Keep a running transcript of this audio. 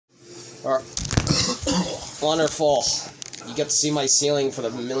Alright. Wonderful. You get to see my ceiling for the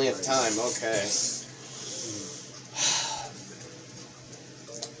millionth time. Okay.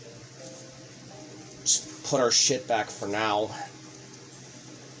 Just put our shit back for now.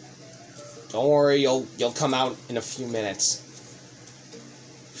 Don't worry, you'll come out in a few minutes.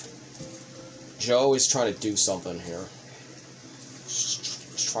 Joe is trying to do something here.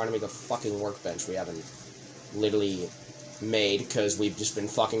 He's trying to make a fucking workbench we haven't literally made because we've just been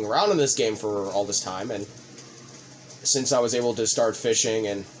fucking around in this game for all this time, and since I was able to start fishing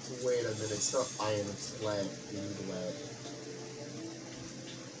and... Wait a minute, it's not iron, it's lead. You need lead.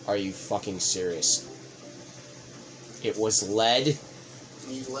 Are you fucking serious? It was lead?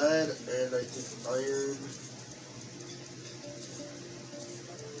 You need lead, and I think iron...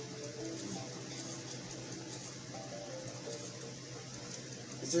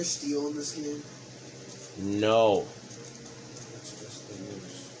 Is there steel in this game? No. It's just the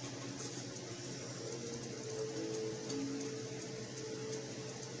news.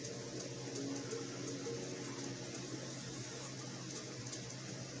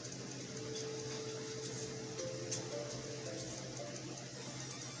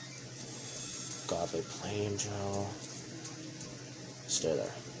 Godly plane, Joe. Stay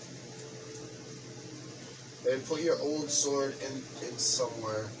there. And put your old sword in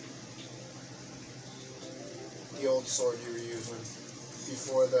somewhere. The old sword you were using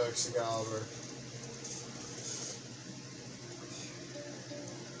before the Excalibur.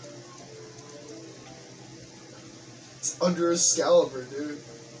 It's under Excalibur, dude.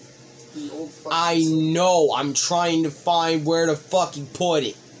 The old fucking I know. I'm trying to find where to fucking put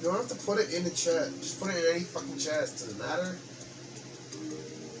it. You don't have to put it in the chest. Just put it in any fucking chest. Does it matter?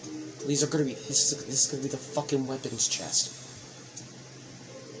 These are gonna be. This is gonna be the fucking weapons chest.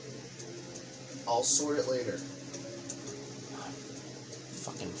 I'll sort it later.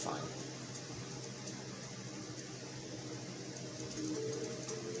 Fucking fine.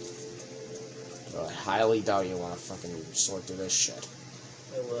 But I highly doubt you want to fucking sort through this shit.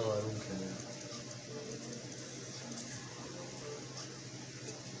 I will. I don't care.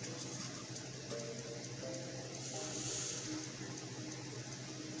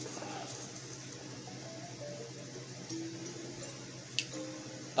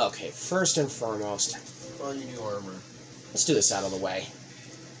 Okay, first and foremost, Put on your new armor. let's do this out of the way.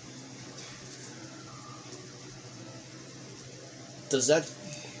 Does that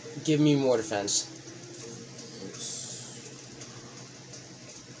give me more defense?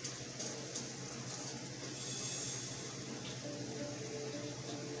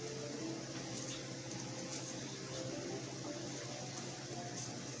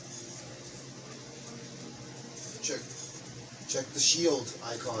 Check the shield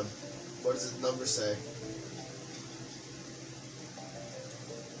icon. What does the number say?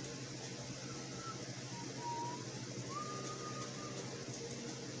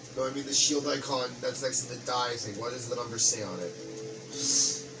 No, I mean the shield icon that's next to the die thing. What does the number say on it?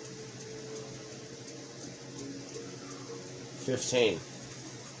 15.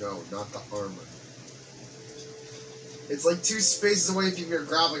 No, not the armor. It's like 2 spaces away from your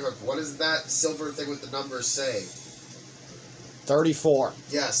grappling hook. What does that silver thing with the number say? 34.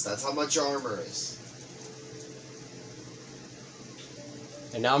 Yes, that's how much your armor is.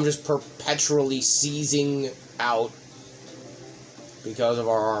 And now I'm just perpetually seizing out because of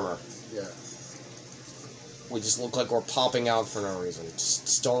our armor. Yeah. We just look like we're popping out for no reason.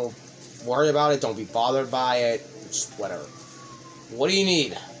 Just don't worry about it. Don't be bothered by it. Just whatever. What do you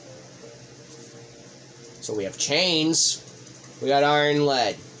need? So we have chains. We got iron and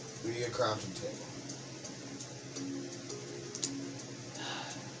lead. We need a crafting table.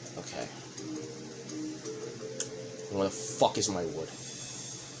 Okay. Where the fuck is my wood?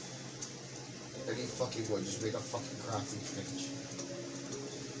 Any fucking wood. Just make a fucking crafting page.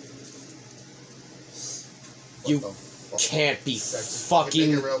 You can't be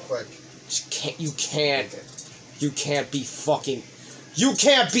fucking. Make it real quick. You can't be fucking. You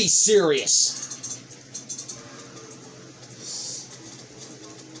can't be serious.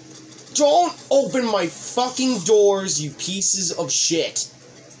 Don't open my fucking doors, you pieces of shit.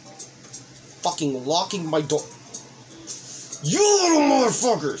 Fucking locking my door. You little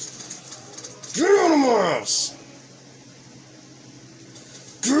motherfuckers! Get out of my house!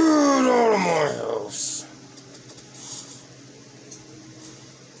 Get out of my house!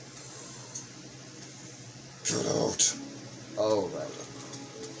 Get out. Alright.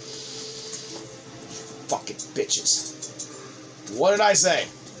 Fucking bitches. What did I say?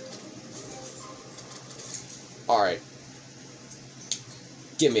 Alright.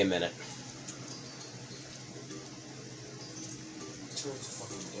 Give me a minute. Tonight's a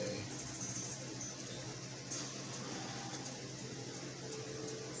fucking day.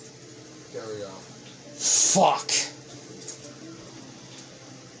 There we go. Fuck.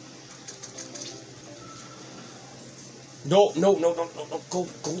 No. Go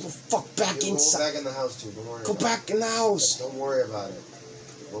the fuck back inside. Go back in the house, too. Don't worry. Go back in the house. Don't worry about it.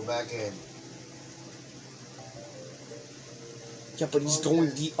 Go back in. Yeah, but he's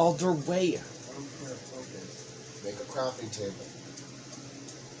going the other way. I don't care. Focus. Make a crafting table.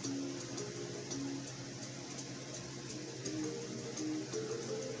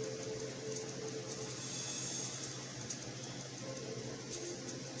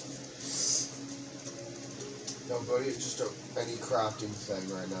 No, go to just any crafting thing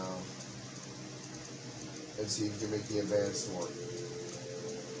right now. And see if you can make the advanced one.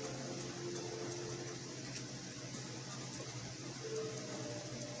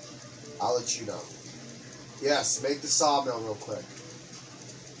 I'll let you know. Yes, make the sawmill real quick.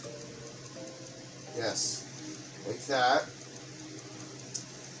 Yes. Make that.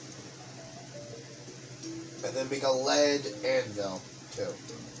 And then make a lead anvil, too.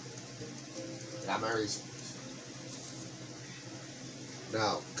 Got my reason.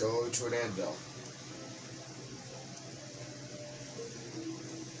 Now, go to an anvil.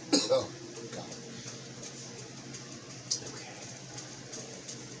 Oh, God. Okay.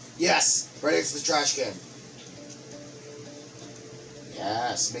 Yes! Right next to the trash can.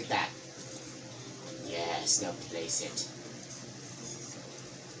 Yes, make that. Yes, now place it.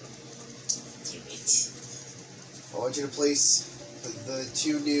 Do it. I want you to place the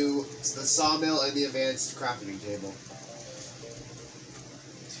two new, the sawmill and the advanced crafting table.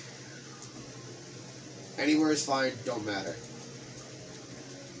 Anywhere is fine, don't matter.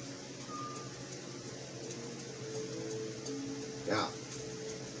 Yeah.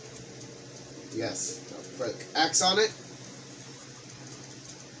 Yes. Put X on it.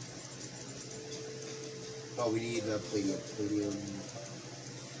 Oh, we need the palladium.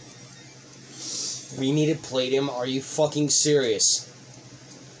 We needed palladium? Are you fucking serious?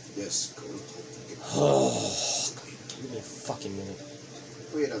 Yes, go. Give me a fucking minute.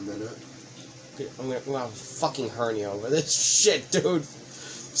 Wait a minute. I'm gonna have a fucking hernia over this shit, dude.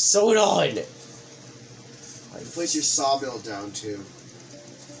 So annoyed. Place your sawmill down too.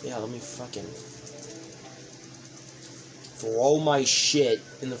 Yeah, let me fucking throw my shit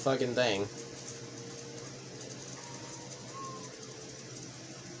in the fucking thing.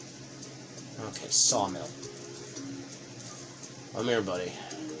 Okay, sawmill. Come here, buddy.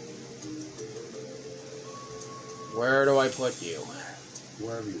 Where do I put you?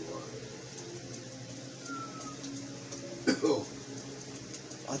 Wherever you are. Oh.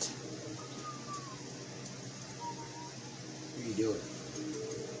 What? What are you doing?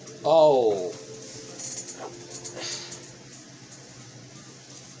 Oh.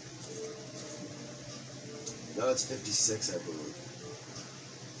 No, it's 56, I believe.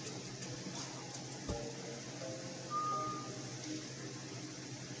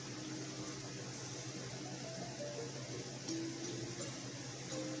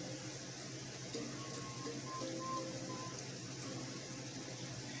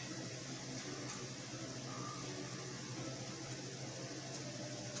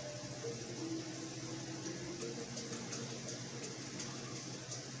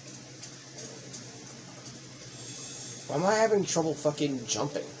 Why am I having trouble fucking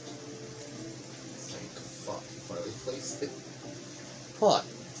jumping? Thank fuck, you finally placed it. Hold on.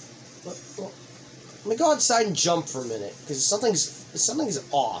 Let me go outside and jump for a minute, because something's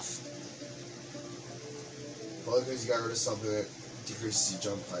off. Probably because you got rid of something that decreases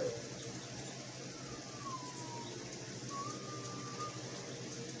your jump height.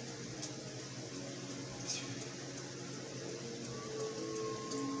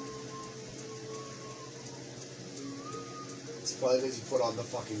 It's probably because you put on the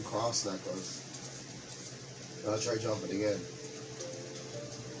fucking cross necklace. Now try jumping again.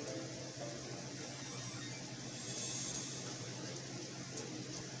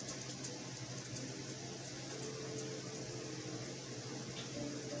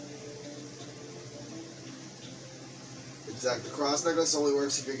 Exactly. The cross necklace only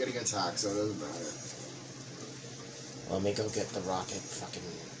works if you're getting attacked, so it doesn't matter. Let me go get the rocket fucking...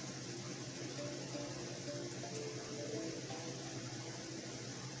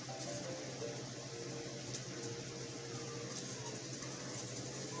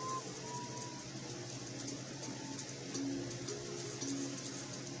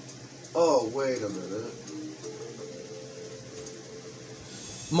 Oh, wait a minute.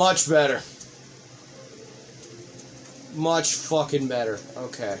 Much better. Much fucking better.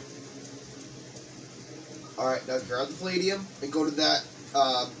 Okay. Alright, now grab the palladium and go to that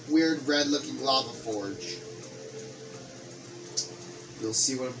weird red looking lava forge. You'll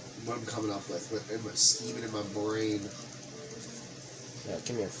see what what I'm coming up with, what I'm scheming in my brain. Yeah,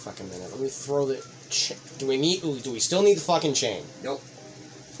 give me a fucking minute. Let me throw the... Do we still need the fucking chain? Nope.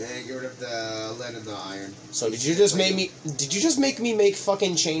 And get rid of the lead and the iron. So did you just make me make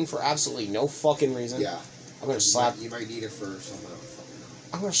fucking chain for absolutely no fucking reason? Yeah. I'm gonna slap... You might need it for something else.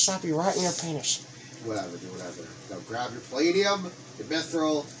 I'm gonna slap you right in your penis. Whatever, do whatever. Now grab your palladium, your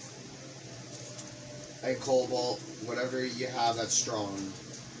mithril, and cobalt, whatever you have that's strong. And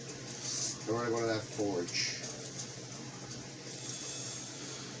we're gonna go to that forge.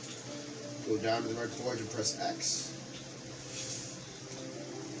 Go down to the red forge and press X.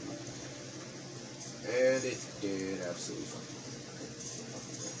 And it did absolutely fine.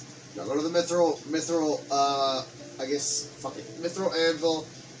 Now go to the mithril, I guess, fuck it. Mithril anvil,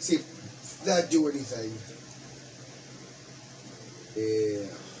 see if that do anything. Yeah.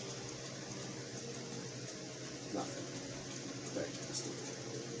 Nothing. Fantastic.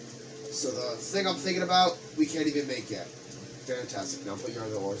 So the thing I'm thinking about, we can't even make yet. Fantastic. Now put your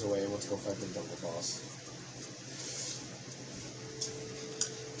other ores away and let's go fight the jungle boss.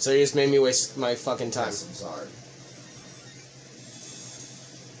 So you just made me waste my fucking time. Yes, I'm sorry.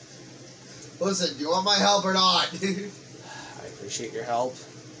 Listen, do you want my help or not? I appreciate your help.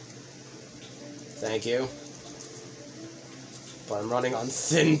 Thank you. But I'm running on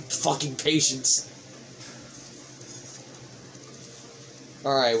thin fucking patience.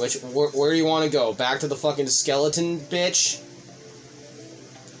 Alright, where do you want to go? Back to the fucking skeleton bitch?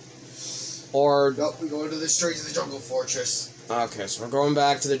 Or... Nope, we go into the straight to the jungle fortress. Okay, so we're going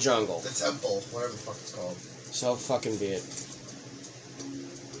back to the jungle. The temple, whatever the fuck it's called. So fucking be it.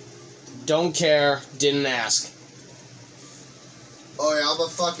 Don't care, didn't ask. Oh yeah, I'm a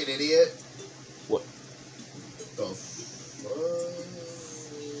fucking idiot. What? The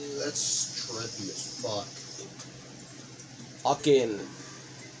that's trippy as fuck. Fucking...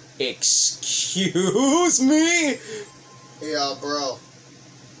 Excuse me? Yeah, bro.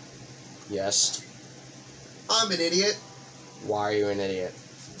 Yes. I'm an idiot. Why are you an idiot?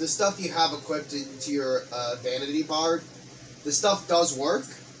 The stuff you have equipped into your vanity bar, the stuff does work.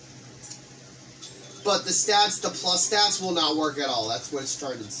 But the stats, the plus stats, will not work at all. That's what it's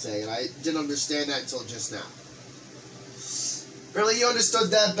trying to say, and I didn't understand that until just now. Apparently you understood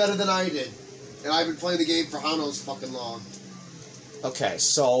that better than I did. And I've been playing the game for how knows fucking long. Okay,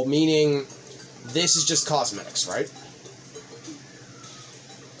 so meaning this is just cosmetics, right?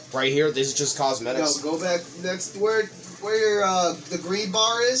 Right here, this is just cosmetics. No, go back next where your the green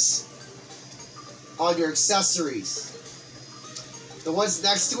bar is on your accessories. The ones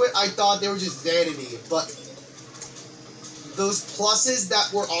next to it, I thought they were just vanity, but those pluses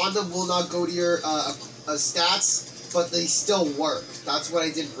that were on them will not go to your stats, but they still work. That's what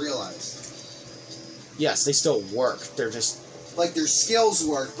I didn't realize. Yes, they still work. They're just... Like, their skills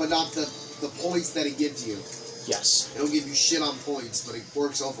work, but not the points that it gives you. Yes. It'll give you shit on points, but it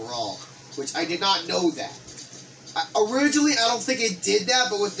works overall. Which, I did not know that. Originally, I don't think it did that,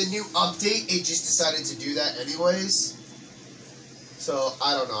 but with the new update, it just decided to do that anyways. So,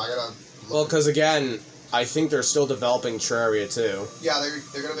 I don't know, I gotta... Well, because again, I think they're still developing Terraria 2. Yeah,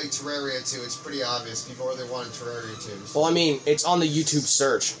 they're gonna make Terraria 2, it's pretty obvious. People really wanted Terraria 2. So. Well, I mean, it's on the YouTube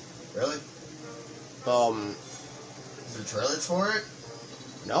search. Really? Is there trailers for it?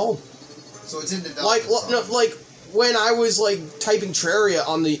 No. So it's in development. Like when I was like typing Terraria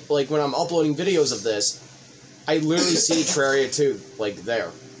on the when I'm uploading videos of this, I literally see Terraria 2 like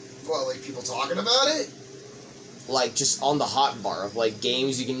there. What, like people talking about it? Like just on the hotbar of like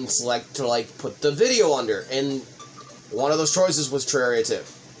games you can select to like put the video under, and one of those choices was Terraria 2.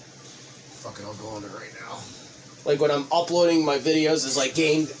 Fucking, I'll go on it right now. Like when I'm uploading my videos, it's like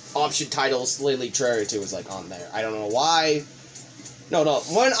game option titles. Literally, Terraria 2 is like on there. I don't know why. No.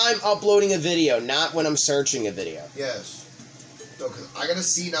 When I'm uploading a video, not when I'm searching a video. Yes. No, because I gotta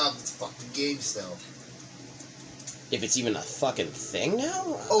see now if it's a fucking game still. If it's even a fucking thing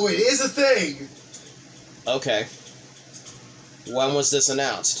now? Oh, it is a thing! Okay. When was this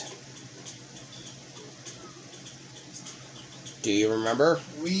announced? Do you remember?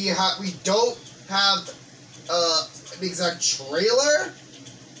 We don't have an exact trailer,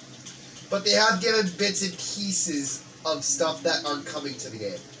 but they have given bits and pieces of stuff that are coming to the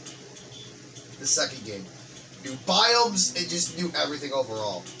game. The second game. New biomes, and just new everything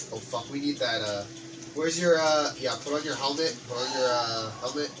overall. Oh fuck, we need that, where's your, yeah, put on your helmet,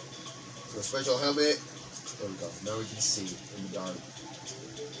 helmet. So special helmet. There we go, now we can see in the dark.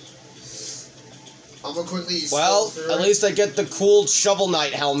 I'm gonna quickly Well, at least I get the cool Shovel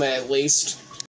Knight helmet, at least.